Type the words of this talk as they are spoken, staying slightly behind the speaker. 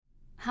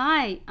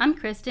Hi, I'm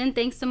Kristen.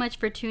 Thanks so much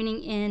for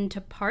tuning in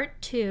to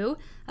part 2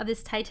 of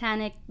this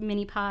Titanic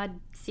mini-pod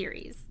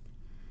series.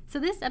 So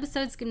this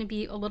episode's going to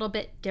be a little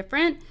bit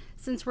different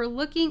since we're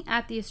looking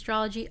at the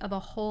astrology of a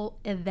whole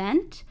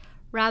event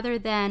rather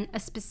than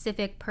a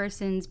specific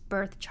person's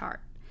birth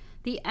chart.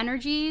 The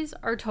energies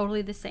are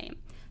totally the same.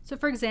 So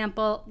for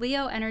example,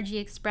 Leo energy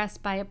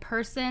expressed by a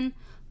person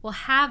will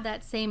have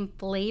that same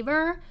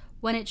flavor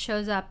when it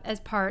shows up as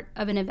part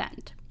of an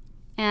event.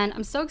 And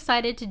I'm so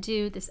excited to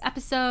do this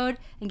episode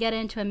and get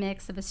into a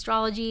mix of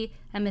astrology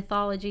and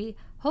mythology.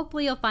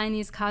 Hopefully you'll find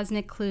these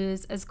cosmic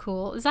clues as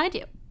cool as I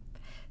do.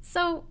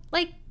 So,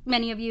 like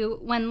many of you,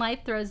 when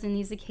life throws in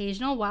these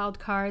occasional wild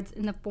cards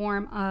in the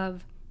form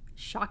of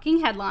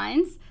shocking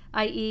headlines,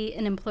 i.e.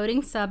 an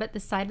imploding sub at the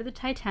site of the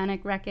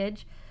Titanic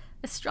wreckage,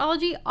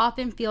 astrology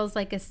often feels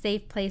like a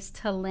safe place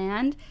to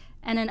land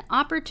and an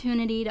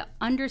opportunity to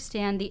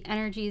understand the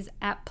energies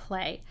at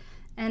play,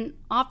 and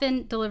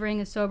often delivering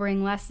a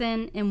sobering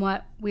lesson in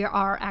what we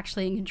are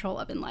actually in control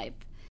of in life.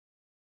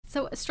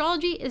 So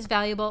astrology is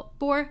valuable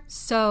for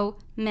so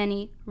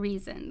many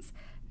reasons.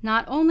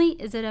 Not only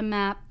is it a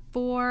map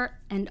for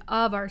and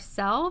of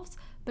ourselves,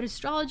 but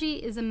astrology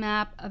is a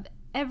map of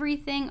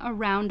everything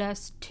around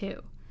us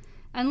too.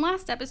 And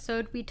last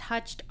episode, we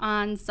touched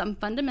on some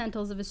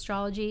fundamentals of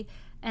astrology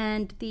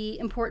and the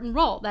important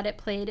role that it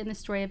played in the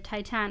story of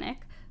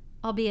Titanic,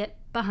 albeit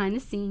behind the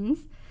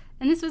scenes.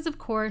 And this was, of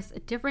course, a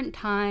different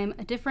time,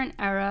 a different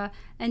era,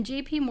 and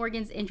J.P.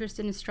 Morgan's interest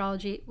in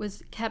astrology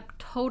was kept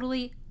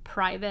totally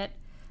private,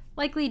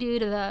 likely due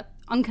to the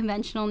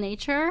unconventional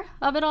nature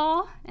of it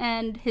all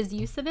and his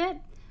use of it.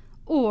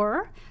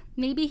 Or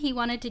maybe he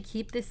wanted to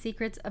keep the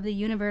secrets of the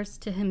universe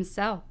to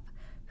himself.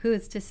 Who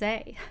is to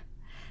say?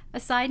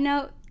 A side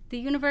note, the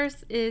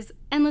universe is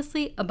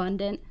endlessly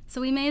abundant,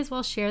 so we may as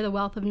well share the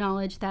wealth of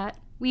knowledge that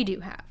we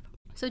do have.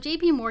 So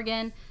J.P.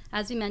 Morgan,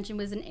 as we mentioned,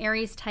 was an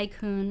Aries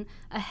tycoon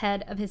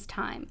ahead of his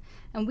time.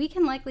 And we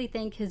can likely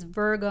thank his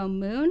Virgo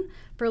moon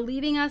for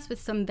leaving us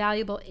with some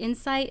valuable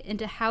insight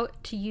into how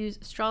to use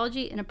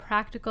astrology in a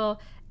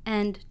practical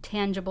and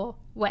tangible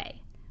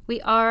way. We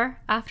are,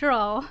 after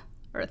all,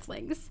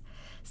 Earthlings.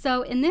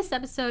 So in this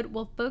episode,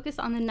 we'll focus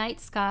on the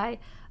night sky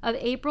of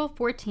April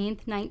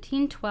 14th,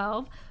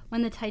 1912,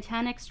 when the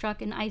Titanic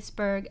struck an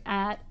iceberg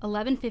at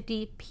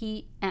 11:50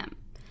 p.m.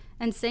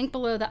 and sank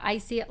below the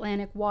icy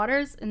Atlantic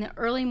waters in the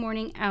early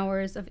morning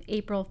hours of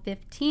April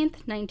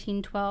 15th,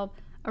 1912,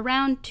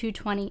 around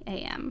 2:20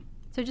 a.m.,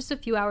 so just a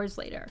few hours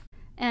later.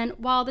 And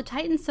while the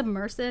Titan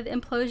submersive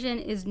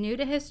implosion is new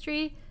to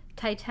history,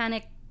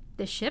 Titanic,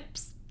 the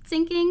ship's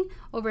sinking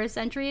over a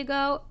century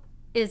ago,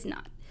 is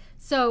not.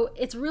 So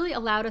it's really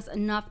allowed us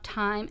enough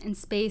time and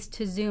space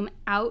to zoom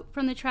out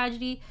from the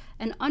tragedy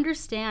and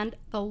understand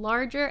the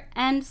larger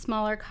and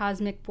smaller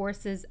cosmic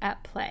forces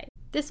at play.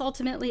 This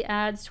ultimately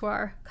adds to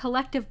our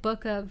collective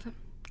book of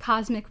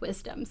cosmic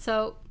wisdom,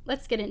 so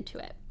let's get into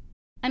it.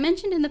 I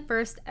mentioned in the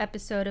first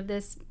episode of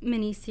this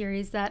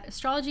mini-series that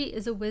astrology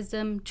is a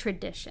wisdom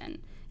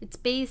tradition. It's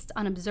based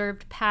on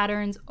observed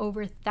patterns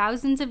over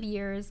thousands of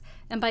years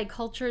and by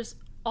cultures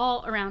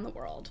all around the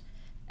world.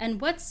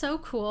 And what's so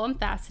cool and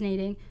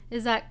fascinating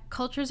is that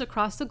cultures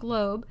across the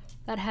globe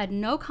that had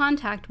no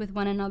contact with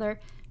one another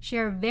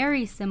share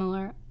very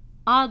similar,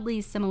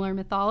 oddly similar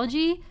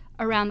mythology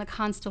around the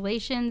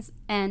constellations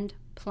and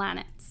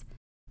planets.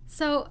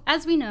 So,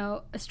 as we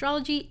know,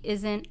 astrology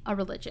isn't a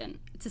religion.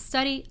 It's a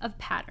study of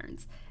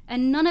patterns.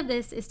 And none of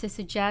this is to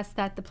suggest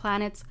that the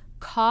planets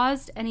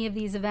caused any of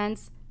these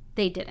events.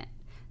 They didn't.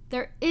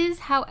 There is,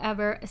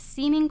 however, a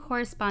seeming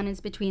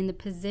correspondence between the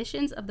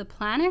positions of the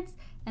planets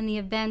and the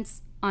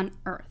events on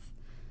Earth.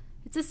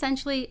 It's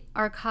essentially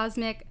our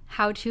cosmic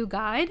how-to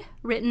guide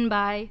written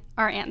by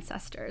our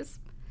ancestors.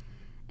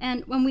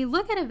 And when we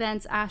look at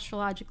events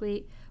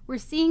astrologically, we're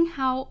seeing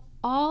how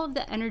all of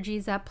the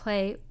energies at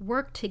play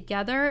work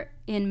together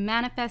in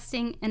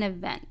manifesting an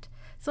event.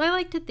 So I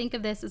like to think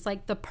of this as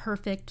like the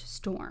perfect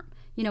storm,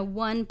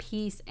 one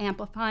piece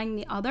amplifying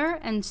the other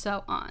and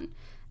so on.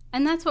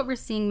 And that's what we're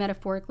seeing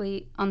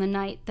metaphorically on the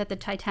night that the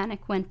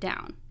Titanic went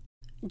down.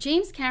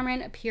 James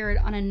Cameron appeared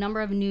on a number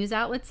of news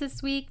outlets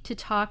this week to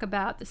talk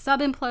about the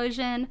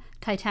sub-implosion,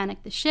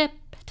 Titanic the ship,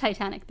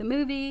 Titanic the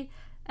movie,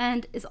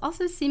 and is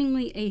also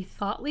seemingly a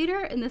thought leader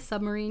in the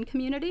submarine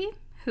community.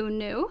 Who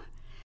knew?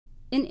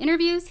 In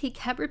interviews, he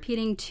kept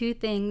repeating two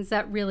things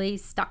that really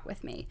stuck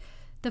with me.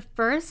 The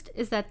first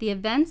is that the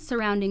events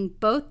surrounding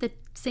both the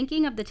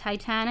sinking of the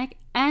Titanic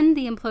and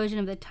the implosion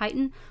of the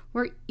Titan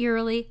were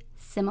eerily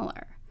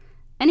similar.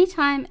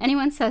 Anytime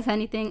anyone says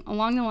anything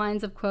along the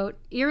lines of, quote,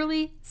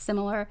 eerily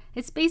similar,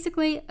 it's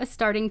basically a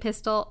starting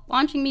pistol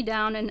launching me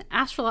down an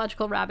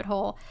astrological rabbit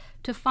hole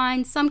to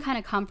find some kind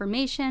of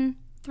confirmation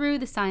through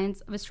the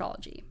science of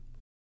astrology.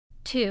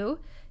 2,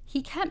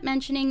 he kept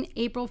mentioning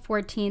April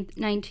 14th,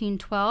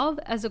 1912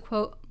 as a,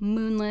 quote,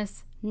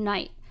 moonless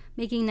night,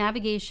 making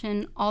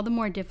navigation all the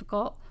more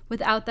difficult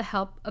without the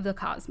help of the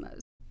cosmos.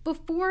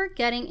 Before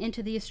getting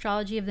into the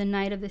astrology of the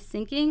night of the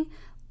sinking,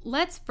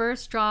 let's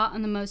first draw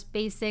on the most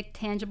basic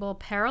tangible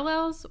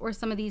parallels or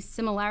some of these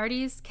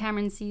similarities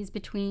Cameron sees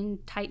between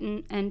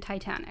Titan and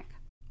Titanic.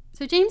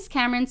 So James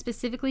Cameron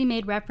specifically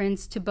made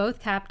reference to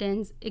both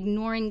captains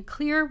ignoring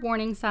clear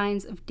warning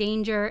signs of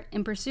danger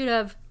in pursuit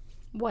of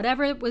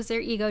whatever was their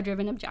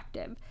ego-driven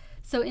objective.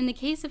 So in the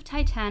case of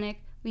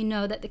Titanic, we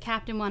know that the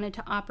captain wanted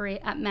to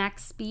operate at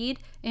max speed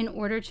in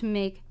order to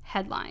make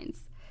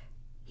headlines.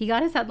 He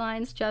got his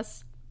headlines,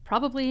 just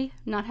probably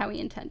not how he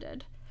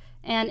intended.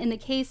 And in the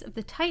case of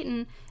the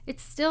Titan,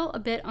 it's still a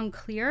bit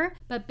unclear,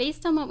 but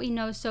based on what we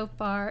know so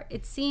far,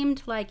 it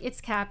seemed like its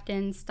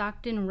captain,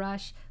 Stockton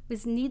Rush,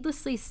 was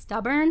needlessly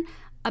stubborn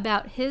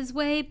about his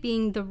way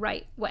being the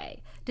right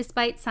way,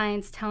 despite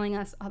science telling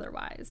us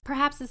otherwise.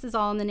 Perhaps this is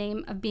all in the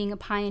name of being a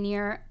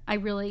pioneer. I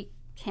really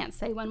can't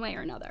say one way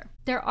or another.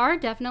 There are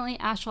definitely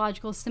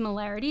astrological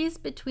similarities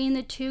between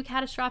the two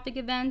catastrophic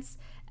events,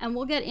 and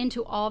we'll get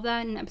into all of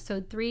that in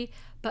episode 3.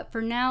 But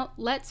for now,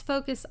 let's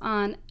focus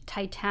on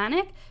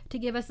Titanic to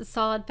give us a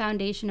solid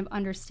foundation of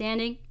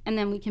understanding, and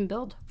then we can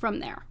build from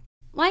there.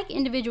 Like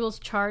individuals'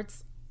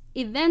 charts,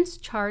 events'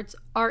 charts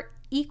are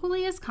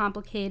equally as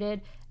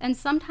complicated and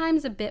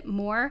sometimes a bit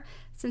more,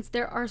 since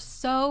there are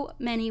so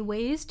many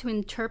ways to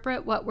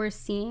interpret what we're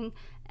seeing,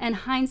 and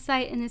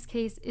hindsight in this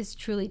case is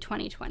truly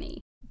 2020.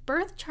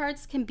 Birth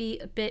charts can be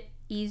a bit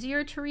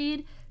easier to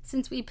read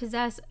since we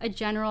possess a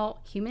general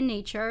human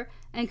nature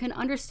and can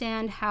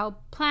understand how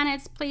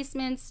planets,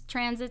 placements,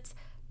 transits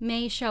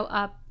may show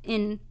up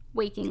in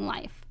waking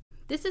life.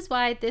 This is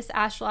why this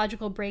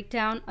astrological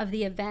breakdown of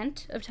the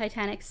event of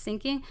Titanic's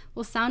sinking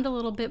will sound a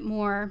little bit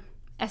more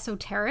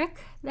esoteric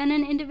than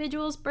an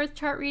individual's birth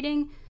chart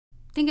reading.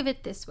 Think of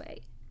it this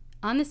way.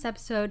 On this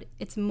episode,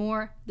 it's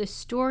more the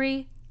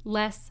story,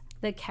 less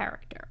the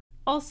character.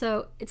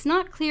 Also, it's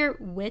not clear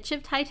which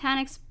of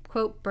Titanic's,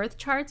 quote, birth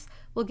charts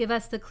will give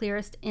us the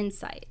clearest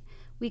insight.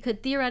 We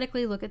could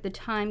theoretically look at the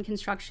time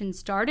construction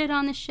started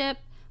on the ship,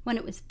 when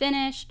it was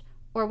finished,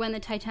 or when the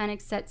Titanic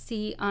set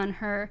sea on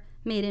her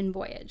maiden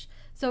voyage.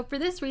 So for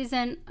this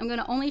reason, I'm going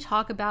to only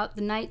talk about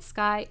the night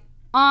sky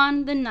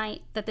on the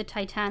night that the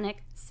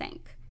Titanic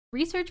sank.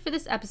 Research for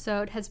this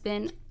episode has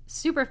been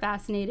super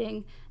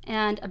fascinating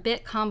and a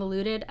bit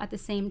convoluted at the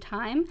same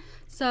time,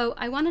 so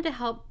I wanted to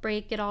help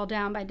break it all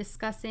down by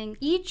discussing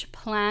each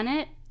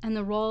planet and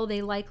the role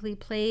they likely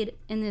played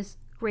in this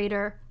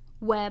greater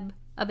web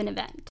of an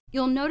event.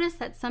 You'll notice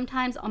that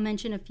sometimes I'll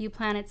mention a few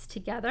planets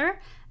together,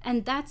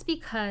 and that's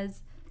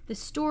because the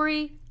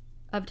story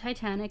of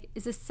Titanic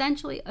is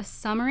essentially a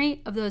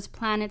summary of those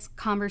planets'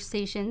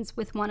 conversations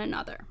with one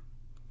another.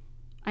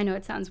 I know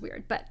it sounds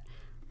weird, but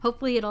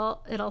hopefully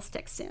it'll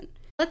stick soon.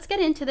 Let's get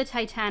into the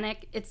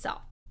Titanic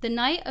itself. The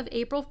night of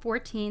April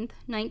 14th,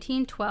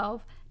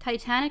 1912,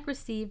 Titanic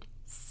received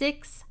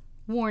 6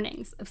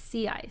 warnings of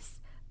sea ice,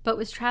 but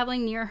was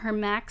traveling near her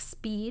max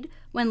speed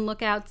when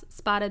lookouts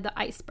spotted the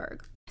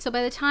iceberg. So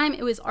by the time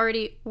it was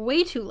already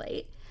way too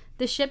late,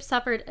 the ship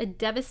suffered a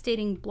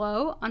devastating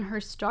blow on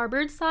her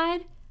starboard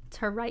side, it's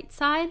her right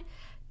side,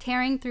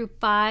 tearing through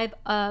 5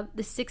 of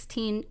the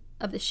 16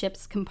 of the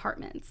ship's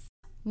compartments.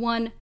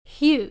 One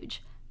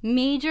huge,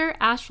 major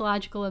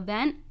astrological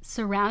event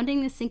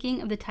surrounding the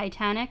sinking of the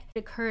Titanic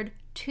occurred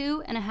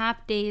 2.5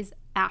 days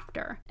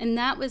after, and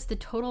that was the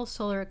total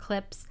solar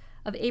eclipse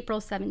of April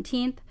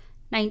 17th,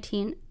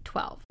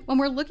 1912. When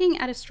we're looking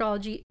at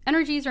astrology,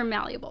 energies are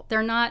malleable.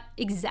 They're not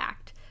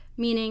exact,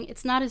 meaning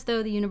it's not as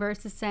though the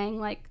universe is saying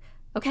like,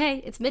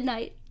 okay, it's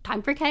midnight,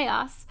 time for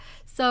chaos.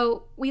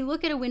 So we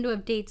look at a window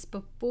of dates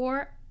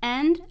before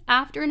and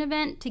after an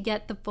event to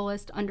get the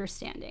fullest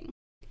understanding.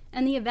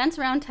 And the events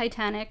around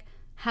Titanic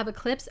have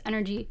eclipse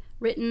energy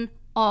written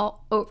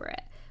all over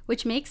it,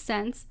 which makes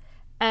sense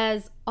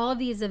as all of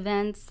these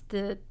events,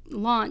 the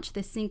launch,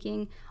 the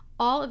sinking,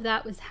 all of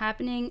that was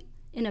happening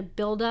in a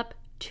buildup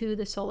to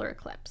the solar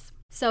eclipse.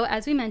 So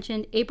as we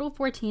mentioned, April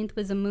 14th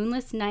was a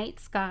moonless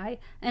night sky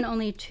and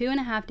only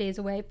 2.5 days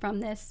away from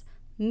this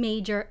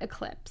major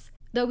eclipse.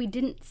 Though we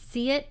didn't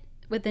see it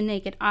with the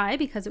naked eye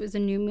because it was a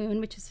new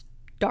moon, which is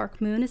dark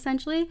moon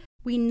essentially,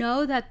 we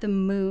know that the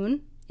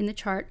moon in the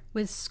chart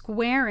was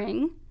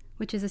squaring,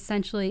 which is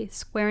essentially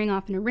squaring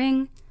off in a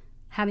ring,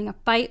 having a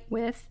fight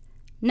with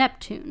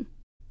Neptune,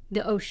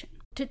 the ocean.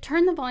 To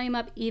turn the volume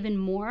up even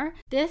more,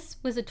 this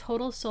was a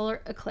total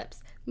solar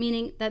eclipse,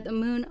 meaning that the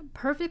moon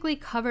perfectly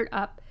covered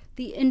up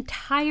the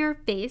entire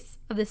face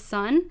of the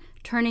sun,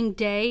 turning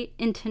day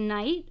into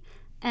night,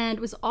 and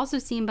was also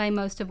seen by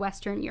most of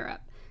Western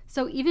Europe.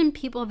 So even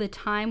people of the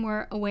time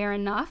were aware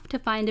enough to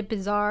find it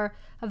bizarre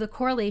of the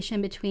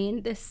correlation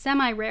between this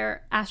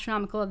semi-rare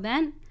astronomical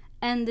event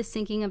and the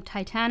sinking of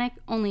Titanic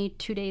only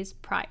 2 days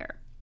prior.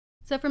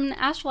 So from an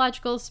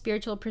astrological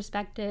spiritual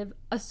perspective,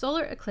 a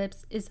solar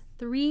eclipse is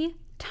 3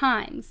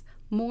 times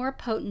more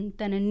potent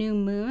than a new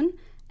moon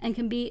and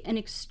can be an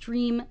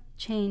extreme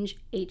change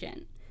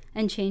agent.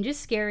 And change is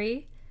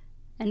scary,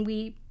 and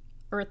we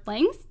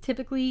Earthlings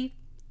typically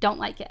don't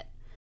like it.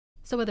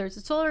 So whether it's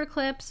a solar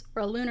eclipse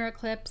or a lunar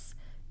eclipse,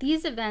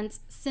 these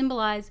events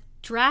symbolize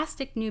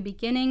drastic new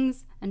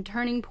beginnings and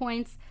turning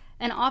points,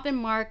 and often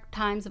mark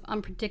times of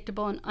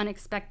unpredictable and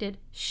unexpected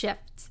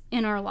shifts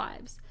in our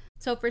lives.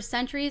 So for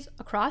centuries,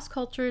 across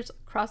cultures,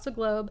 across the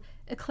globe,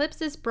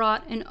 eclipses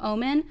brought an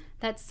omen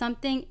that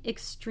something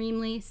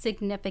extremely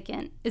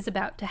significant is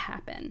about to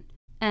happen.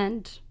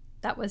 And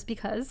that was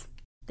because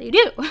they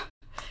do.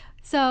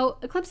 So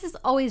eclipses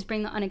always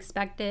bring the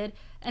unexpected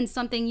and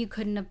something you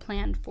couldn't have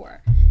planned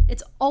for.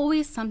 It's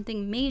always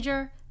something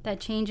major that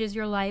changes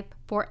your life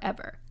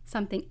forever.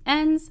 Something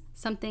ends,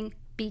 something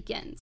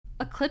begins.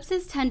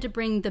 Eclipses tend to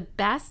bring the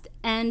best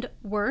and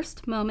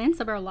worst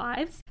moments of our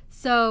lives.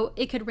 So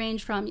it could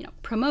range from,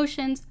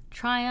 promotions,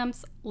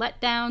 triumphs,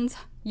 letdowns,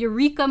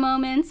 eureka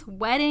moments,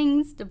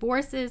 weddings,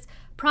 divorces,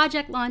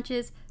 project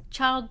launches,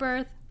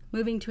 childbirth,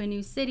 moving to a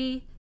new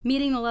city,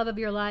 meeting the love of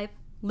your life,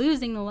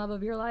 losing the love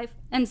of your life,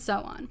 and so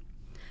on.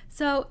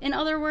 So, in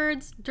other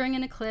words, during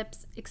an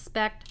eclipse,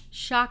 expect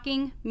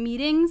shocking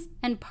meetings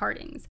and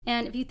partings.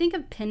 And if you think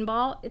of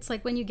pinball, it's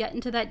like when you get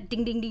into that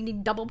ding, ding, ding,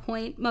 ding, double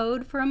point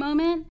mode for a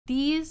moment.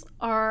 These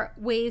are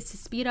ways to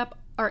speed up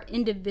our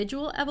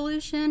individual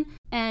evolution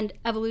and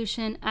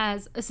evolution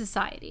as a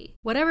society.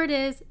 Whatever it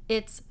is,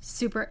 it's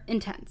super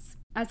intense.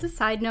 As a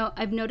side note,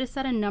 I've noticed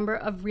that a number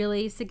of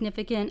really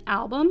significant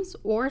albums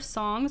or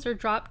songs are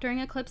dropped during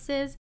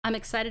eclipses. I'm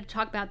excited to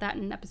talk about that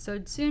in an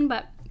episode soon,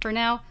 but for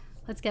now,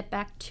 let's get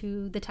back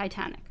to the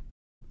Titanic.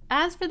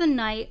 As for the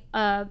night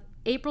of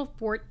April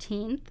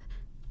 14th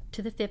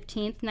to the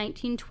 15th,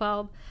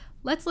 1912,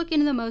 let's look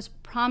into the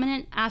most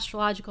prominent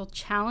astrological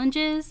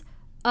challenges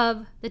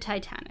of the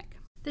Titanic.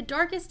 The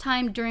darkest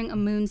time during a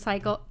moon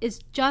cycle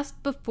is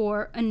just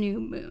before a new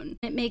moon.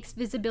 It makes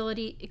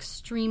visibility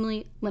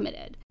extremely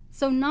limited.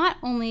 So not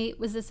only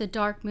was this a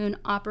dark moon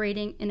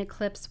operating in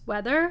eclipse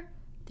weather,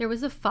 there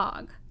was a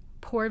fog,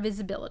 poor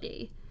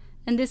visibility.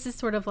 And this is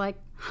sort of like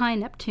high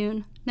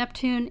Neptune.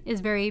 Neptune is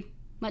very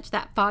much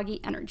that foggy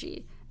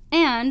energy.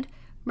 And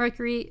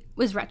Mercury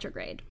was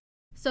retrograde.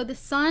 So the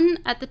sun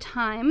at the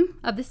time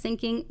of the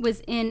sinking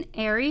was in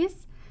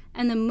Aries,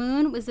 and the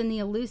moon was in the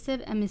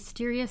elusive and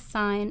mysterious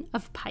sign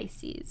of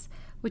Pisces,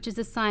 which is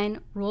a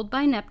sign ruled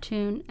by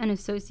Neptune and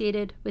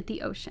associated with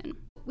the ocean.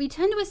 We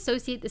tend to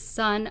associate the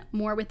sun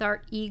more with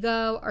our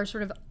ego, our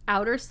sort of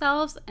outer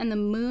selves, and the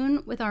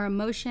moon with our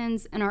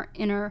emotions and our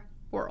inner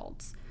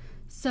worlds.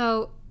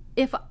 So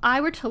if I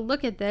were to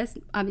look at this,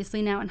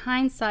 obviously now in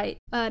hindsight,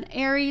 an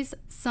Aries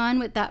sun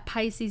with that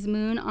Pisces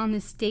moon on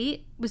this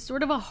date was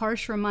sort of a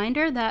harsh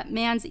reminder that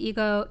man's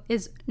ego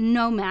is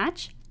no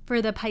match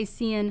for the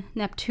Piscean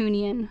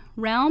Neptunian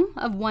realm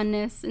of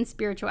oneness and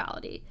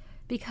spirituality,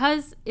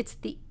 because it's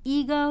the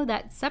ego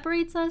that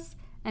separates us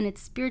and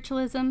it's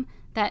spiritualism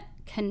that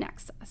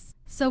connects us.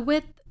 So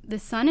with the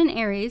sun in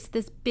Aries,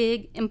 this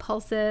big,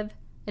 impulsive,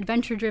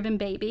 adventure-driven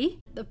baby,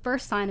 the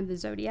first sign of the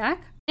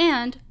zodiac,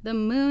 and the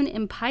moon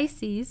in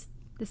Pisces,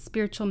 the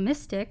spiritual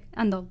mystic,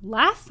 and the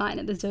last sign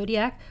of the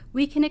zodiac,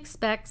 we can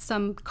expect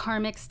some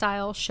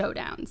karmic-style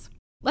showdowns.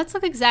 Let's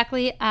look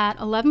exactly at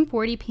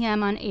 11:40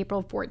 p.m. on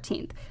April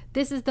 14th.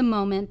 This is the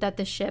moment that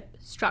the ship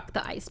struck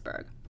the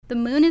iceberg. The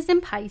moon is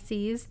in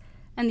Pisces,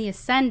 and the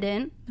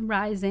ascendant,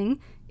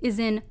 rising, is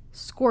in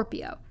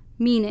Scorpio,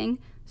 meaning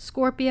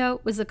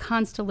Scorpio was a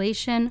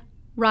constellation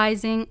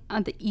rising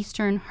on the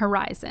eastern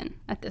horizon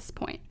at this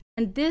point.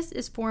 And this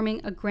is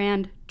forming a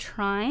grand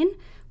trine,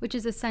 which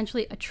is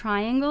essentially a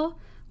triangle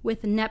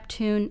with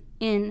Neptune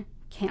in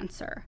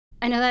Cancer.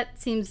 I know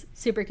that seems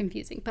super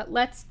confusing, but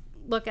let's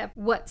look at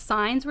what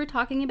signs we're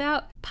talking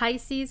about.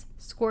 Pisces,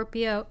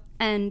 Scorpio,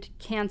 and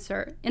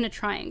Cancer in a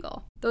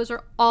triangle. Those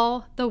are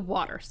all the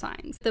water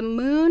signs. The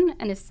moon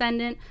and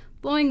ascendant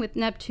flowing with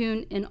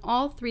Neptune in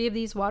all three of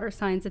these water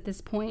signs at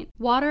this point.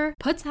 Water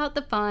puts out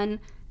the fun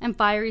and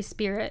fiery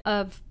spirit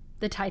of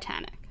the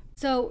Titanic.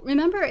 So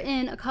remember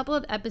in a couple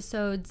of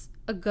episodes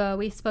ago,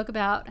 we spoke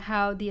about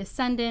how the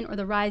ascendant or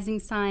the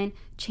rising sign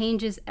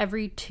changes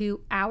every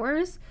 2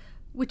 hours,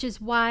 which is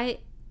why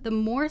the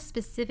more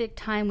specific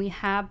time we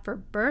have for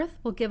birth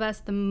will give us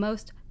the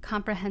most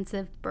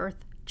comprehensive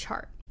birth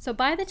chart. So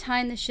by the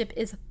time the ship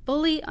is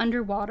fully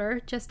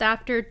underwater, just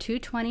after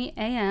 2:20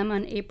 a.m.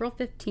 on April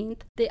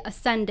 15th, the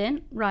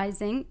ascendant,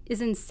 rising,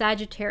 is in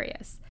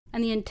Sagittarius,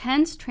 and the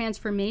intense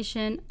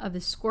transformation of the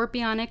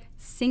scorpionic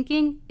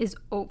sinking is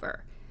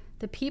over.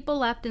 The people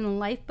left in the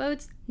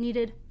lifeboats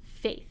needed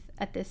faith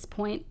at this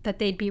point that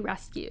they'd be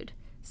rescued.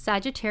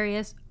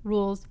 Sagittarius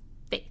rules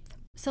faith.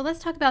 So let's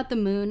talk about the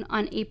moon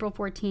on April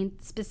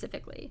 14th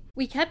specifically.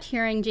 We kept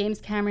hearing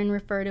James Cameron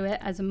refer to it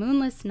as a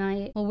moonless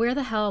night. Well, where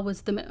the hell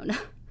was the moon?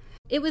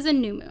 It was a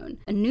new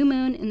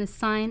moon in the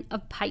sign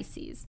of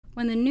Pisces.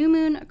 When the new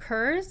moon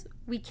occurs,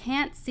 we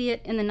can't see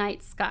it in the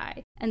night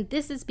sky. And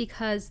this is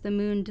because the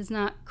moon does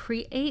not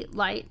create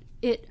light,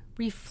 it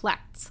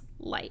reflects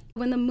light.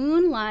 When the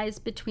moon lies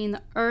between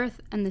the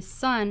earth and the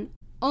sun,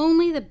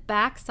 only the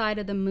backside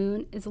of the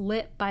moon is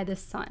lit by the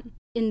sun.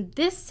 In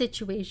this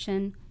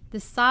situation, the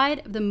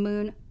side of the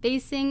moon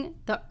facing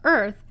the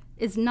earth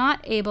is not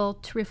able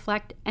to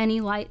reflect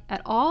any light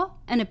at all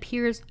and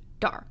appears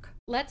dark.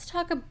 Let's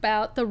talk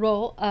about the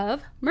role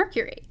of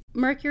Mercury.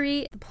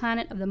 Mercury, the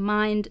planet of the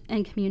mind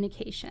and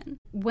communication.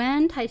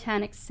 When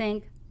Titanic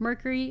sank,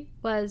 Mercury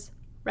was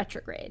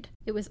retrograde.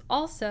 It was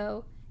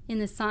also in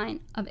the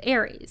sign of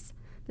Aries.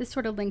 This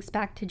sort of links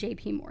back to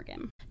J.P.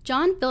 Morgan.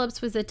 John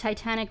Phillips was a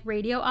Titanic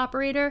radio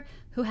operator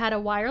who had a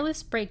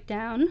wireless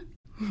breakdown,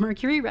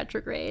 Mercury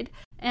retrograde,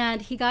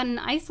 and he got an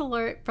ice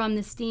alert from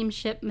the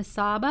steamship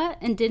Mesaba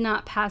and did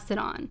not pass it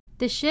on.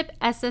 The ship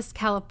SS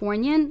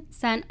Californian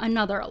sent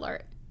another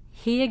alert.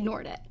 He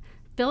ignored it.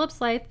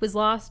 Phillips' life was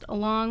lost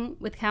along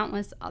with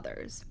countless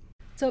others.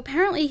 So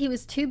apparently he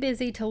was too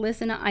busy to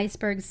listen to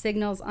iceberg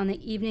signals on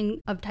the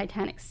evening of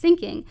Titanic's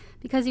sinking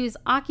because he was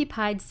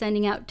occupied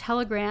sending out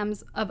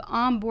telegrams of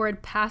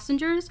onboard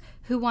passengers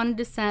who wanted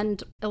to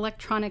send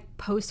electronic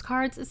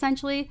postcards,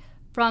 essentially,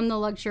 from the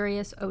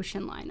luxurious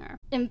ocean liner.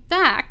 In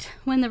fact,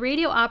 when the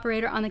radio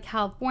operator on the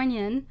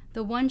Californian,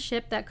 the one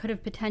ship that could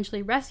have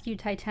potentially rescued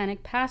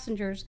Titanic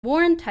passengers,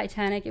 warned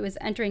Titanic it was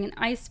entering an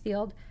ice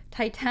field,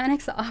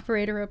 Titanic's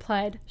operator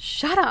replied,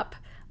 "Shut up!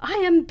 I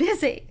am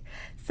busy!"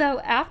 So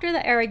after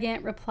the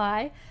arrogant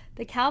reply,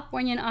 the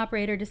Californian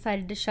operator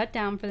decided to shut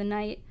down for the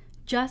night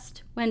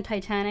just when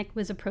Titanic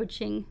was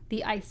approaching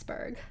the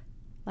iceberg.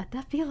 Let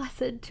that be a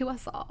lesson to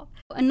us all.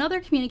 Another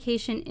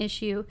communication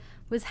issue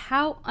was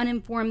how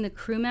uninformed the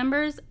crew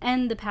members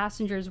and the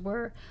passengers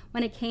were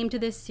when it came to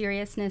the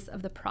seriousness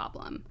of the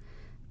problem.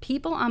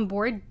 People on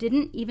board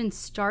didn't even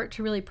start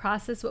to really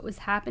process what was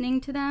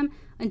happening to them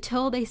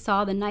until they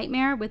saw the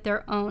nightmare with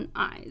their own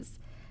eyes.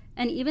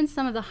 And even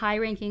some of the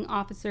high-ranking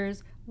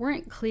officers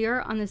weren't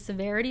clear on the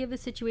severity of the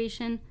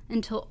situation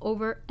until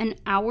over an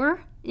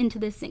hour into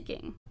the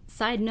sinking.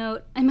 Side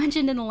note, I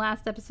mentioned in the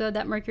last episode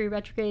that Mercury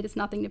retrograde is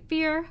nothing to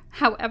fear.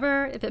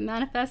 However, if it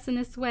manifests in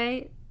this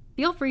way,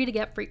 feel free to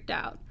get freaked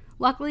out.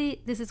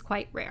 Luckily, this is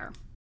quite rare.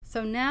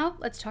 So now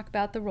let's talk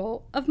about the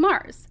role of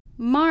Mars.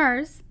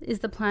 Mars is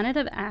the planet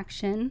of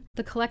action,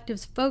 the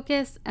collective's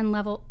focus and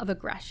level of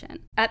aggression.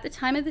 At the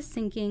time of the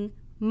sinking,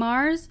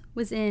 Mars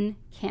was in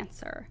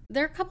Cancer.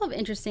 There are a couple of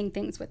interesting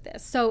things with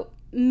this. So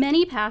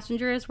many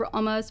passengers were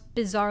almost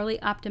bizarrely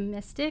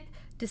optimistic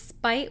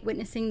despite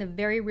witnessing the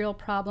very real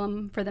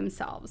problem for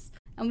themselves.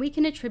 And we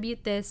can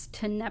attribute this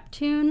to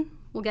Neptune.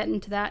 We'll get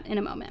into that in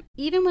a moment.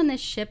 Even when the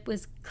ship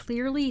was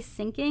clearly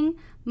sinking,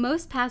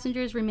 most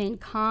passengers remained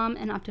calm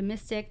and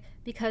optimistic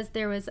because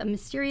there was a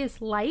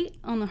mysterious light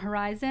on the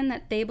horizon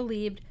that they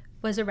believed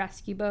was a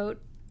rescue boat,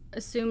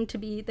 assumed to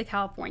be the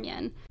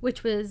Californian,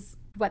 which was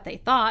what they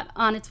thought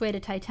on its way to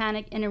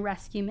Titanic in a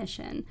rescue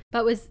mission,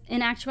 but was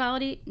in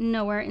actuality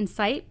nowhere in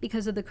sight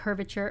because of the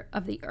curvature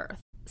of the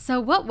Earth.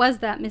 So what was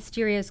that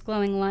mysterious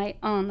glowing light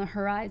on the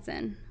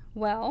horizon?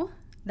 Well,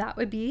 that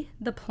would be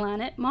the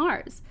planet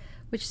Mars,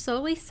 which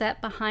slowly set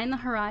behind the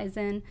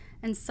horizon,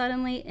 and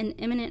suddenly an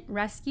imminent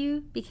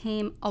rescue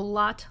became a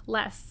lot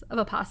less of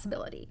a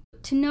possibility.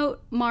 To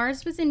note,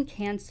 Mars was in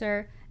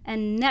Cancer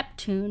and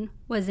Neptune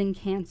was in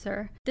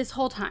Cancer this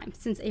whole time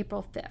since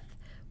April 5th,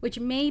 which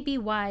may be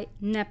why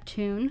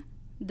Neptune,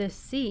 the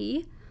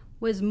sea,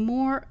 was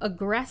more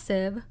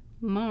aggressive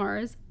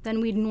Mars than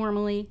we'd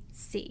normally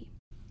see.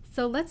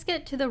 So let's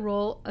get to the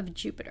role of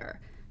Jupiter.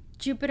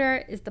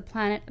 Jupiter is the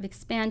planet of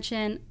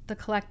expansion, the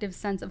collective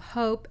sense of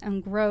hope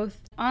and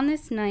growth. On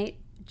this night,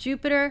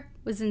 Jupiter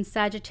was in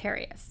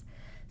Sagittarius.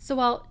 So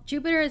while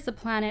Jupiter is the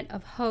planet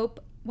of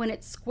hope, when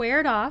it's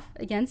squared off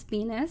against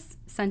Venus,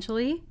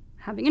 essentially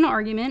having an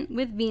argument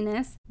with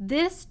Venus,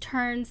 this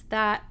turns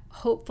that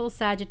hopeful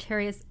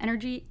Sagittarius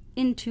energy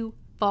into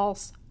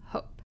false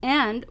hope.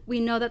 And we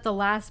know that the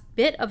last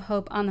bit of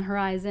hope on the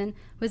horizon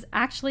was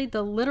actually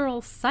the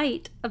literal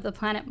sight of the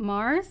planet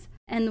Mars,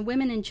 and the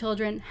women and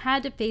children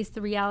had to face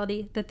the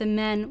reality that the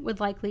men would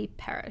likely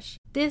perish.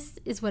 This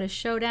is what a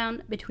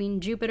showdown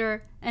between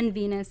Jupiter and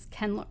Venus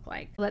can look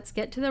like. Let's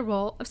get to the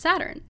role of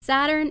Saturn.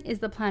 Saturn is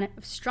the planet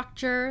of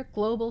structure,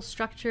 global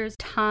structures,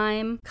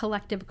 time,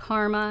 collective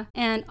karma,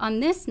 and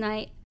on this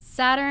night,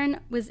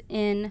 Saturn was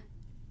in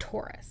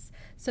Taurus.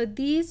 So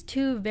these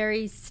two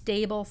very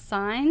stable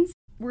signs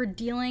were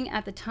dealing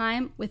at the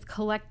time with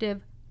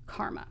collective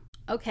karma.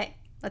 Okay,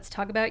 let's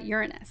talk about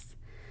Uranus.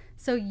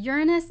 So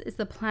Uranus is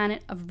the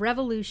planet of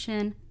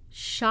revolution,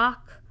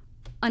 shock,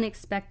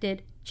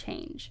 unexpected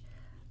change.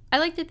 I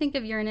like to think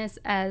of Uranus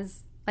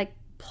as like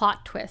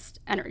plot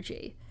twist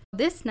energy.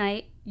 This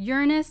night,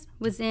 Uranus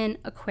was in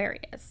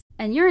Aquarius.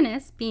 And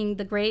Uranus, being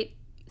the great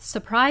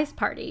surprise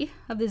party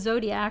of the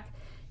zodiac,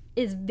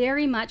 is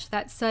very much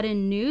that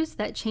sudden news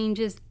that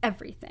changes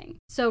everything.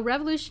 So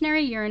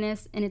revolutionary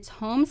Uranus in its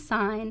home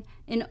sign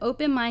in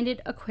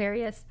open-minded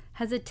Aquarius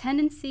has a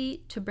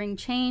tendency to bring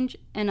change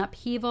and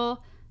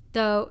upheaval,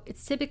 though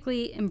it's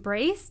typically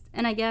embraced,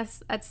 and I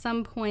guess at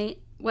some point,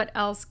 what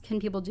else can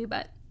people do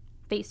but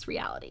face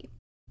reality?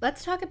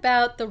 Let's talk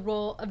about the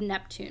role of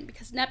Neptune,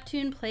 because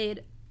Neptune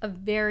played a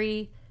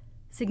very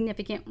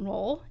significant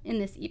role in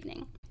this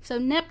evening. So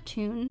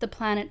Neptune, the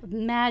planet of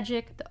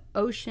magic, the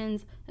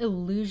oceans,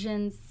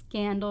 illusions,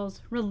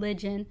 scandals,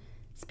 religion,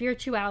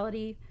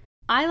 spirituality.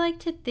 I like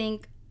to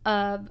think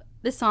of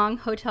the song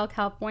Hotel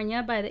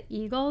California by the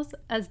Eagles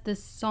as the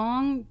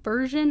song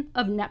version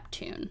of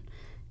Neptune.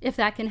 if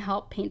that can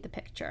help paint the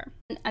picture.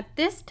 And at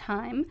this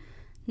time,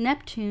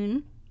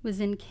 Neptune was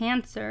in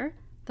Cancer,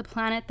 the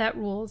planet that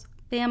rules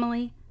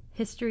family,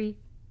 history,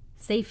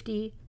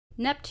 safety.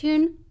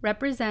 Neptune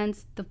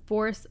represents the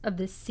force of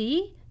the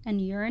sea,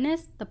 and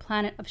Uranus, the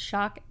planet of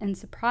shock and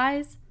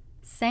surprise,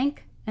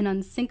 sank an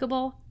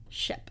unsinkable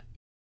ship.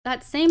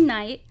 That same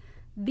night,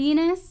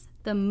 Venus,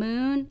 the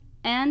moon,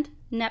 and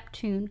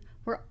Neptune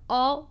were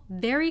all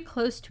very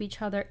close to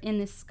each other in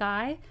the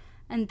sky,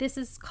 and this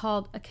is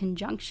called a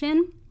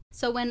conjunction.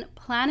 So when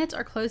planets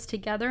are close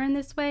together in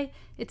this way,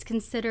 it's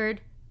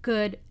considered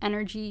good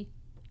energy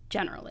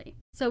generally.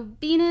 So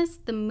Venus,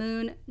 the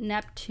moon,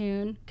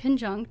 Neptune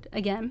conjunct,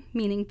 again,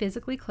 meaning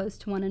physically close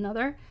to one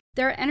another,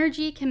 their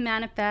energy can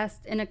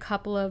manifest in a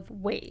couple of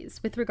ways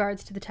with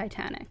regards to the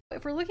Titanic.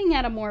 If we're looking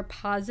at a more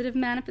positive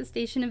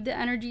manifestation of the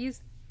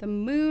energies, the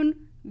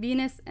moon,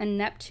 Venus, and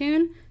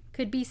Neptune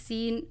could be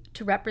seen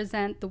to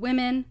represent the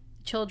women,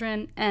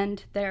 children,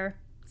 and their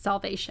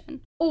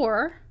salvation.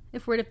 Or,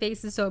 if we're to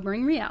face a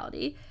sobering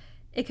reality,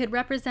 it could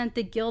represent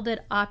the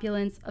gilded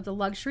opulence of the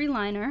luxury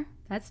liner,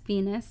 that's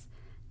Venus,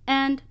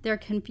 and their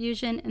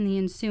confusion and the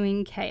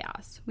ensuing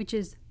chaos, which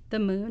is the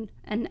moon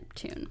and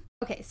Neptune.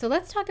 Okay, so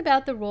let's talk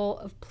about the role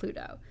of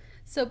Pluto.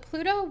 So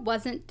Pluto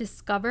wasn't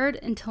discovered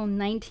until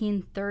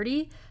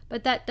 1930,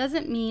 but that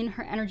doesn't mean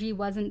her energy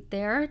wasn't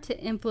there to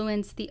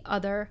influence the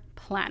other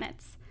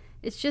planets.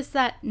 It's just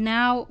that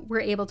now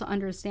we're able to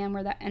understand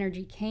where that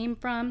energy came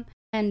from,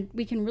 and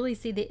we can really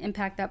see the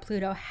impact that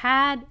Pluto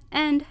had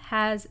and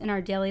has in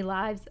our daily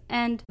lives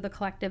and the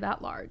collective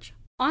at large.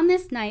 On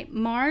this night,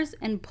 Mars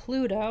and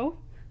Pluto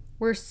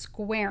were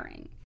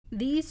squaring.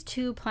 These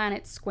two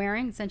planets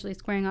squaring, essentially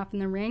squaring off in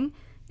the ring,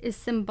 is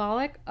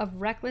symbolic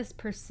of reckless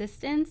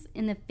persistence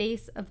in the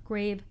face of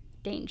grave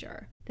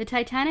danger. The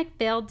Titanic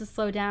failed to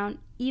slow down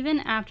even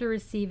after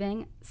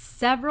receiving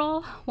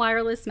several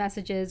wireless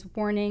messages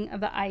warning of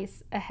the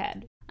ice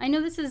ahead. I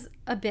know this is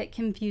a bit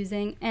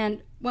confusing,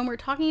 and when we're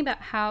talking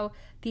about how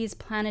these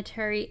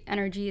planetary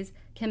energies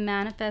can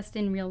manifest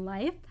in real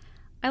life,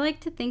 I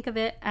like to think of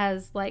it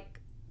as like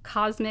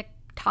cosmic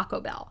Taco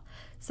Bell.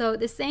 So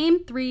the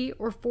same 3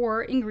 or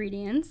 4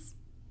 ingredients,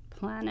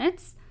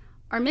 planets,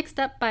 are mixed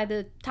up by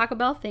the Taco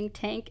Bell think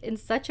tank in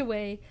such a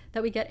way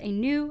that we get a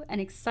new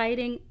and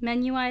exciting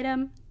menu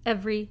item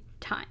every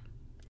time.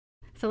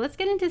 So let's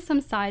get into some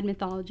side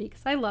mythology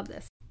because I love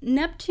this.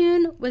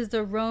 Neptune was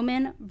the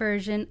Roman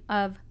version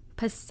of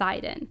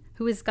Poseidon,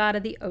 who is god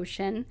of the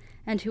ocean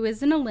and who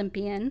is an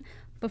Olympian,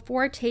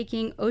 before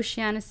taking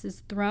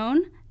Oceanus's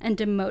throne and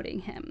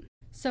demoting him.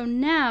 So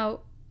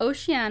now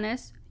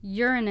Oceanus,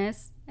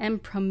 Uranus,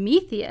 and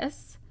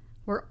Prometheus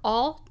were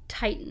all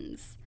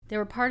Titans. They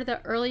were part of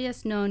the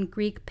earliest known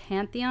Greek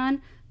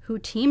pantheon who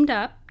teamed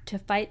up to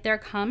fight their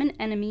common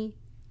enemy,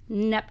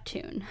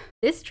 Neptune.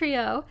 This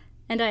trio,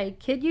 and I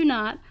kid you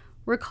not,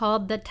 were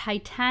called the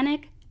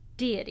Titanic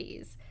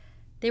deities.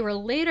 They were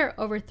later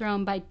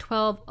overthrown by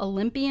 12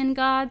 Olympian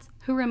gods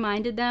who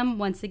reminded them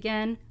once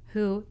again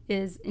who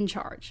is in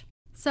charge.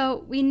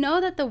 So we know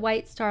that the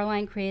White Star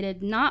Line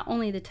created not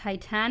only the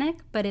Titanic,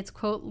 but its,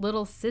 quote,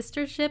 little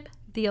sister ship,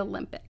 the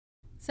Olympic.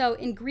 So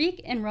in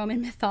Greek and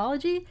Roman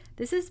mythology,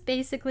 this is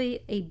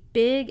basically a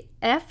big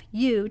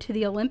FU to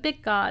the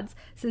Olympic gods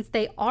since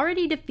they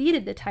already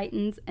defeated the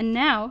Titans, and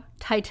now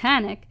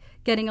Titanic,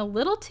 getting a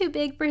little too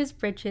big for his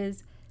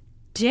britches,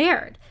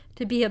 dared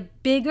to be a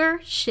bigger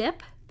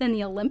ship than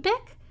the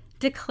Olympic,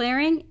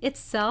 declaring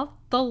itself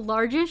the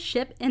largest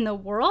ship in the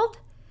world?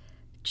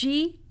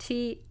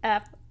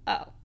 GTFO.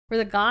 Were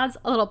the gods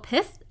a little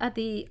pissed at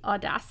the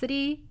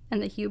audacity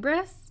and the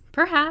hubris?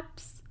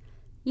 Perhaps.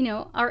 You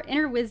know, our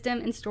inner wisdom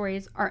and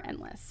stories are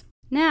endless.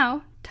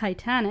 Now,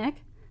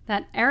 Titanic,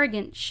 that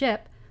arrogant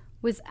ship,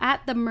 was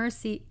at the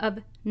mercy of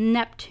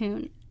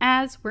Neptune,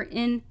 as we're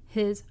in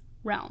his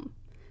realm.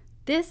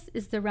 This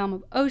is the realm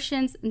of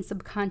oceans and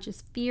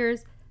subconscious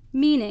fears,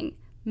 meaning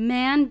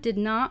man did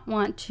not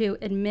want to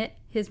admit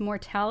his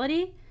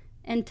mortality,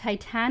 and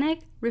Titanic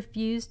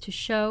refused to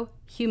show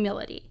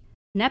humility.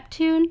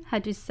 Neptune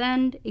had to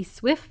send a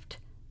swift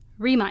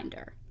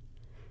reminder.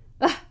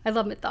 Ugh, I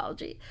love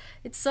mythology.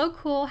 It's so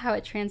cool how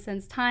it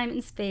transcends time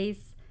and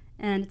space,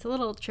 and it's a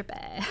little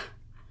trippy.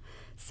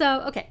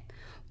 So, okay,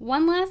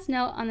 one last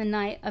note on the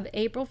night of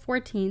April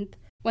 14th,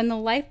 when the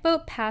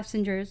lifeboat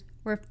passengers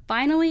were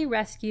finally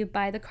rescued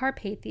by the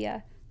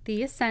Carpathia,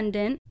 the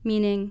ascendant,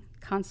 meaning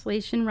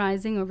constellation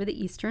rising over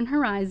the eastern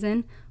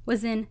horizon,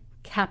 was in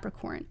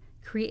Capricorn,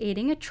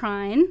 creating a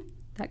trine,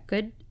 that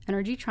good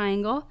energy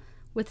triangle,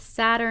 with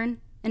Saturn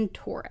and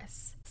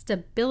Taurus.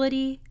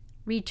 Stability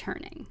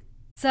returning.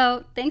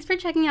 So thanks for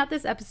checking out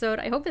this episode.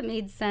 I hope it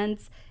made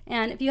sense.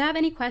 And if you have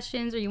any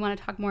questions or you want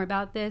to talk more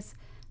about this,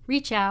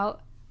 reach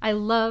out. I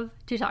love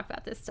to talk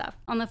about this stuff.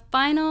 On the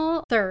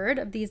final third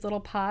of these little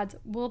pods,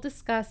 we'll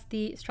discuss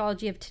the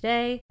astrology of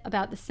today,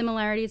 about the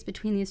similarities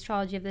between the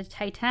astrology of the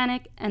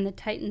Titanic and the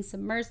Titan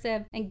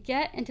submersive, and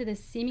get into the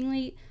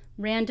seemingly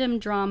random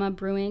drama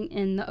brewing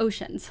in the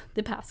oceans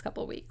the past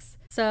couple weeks.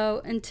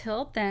 So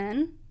until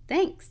then,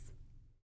 thanks.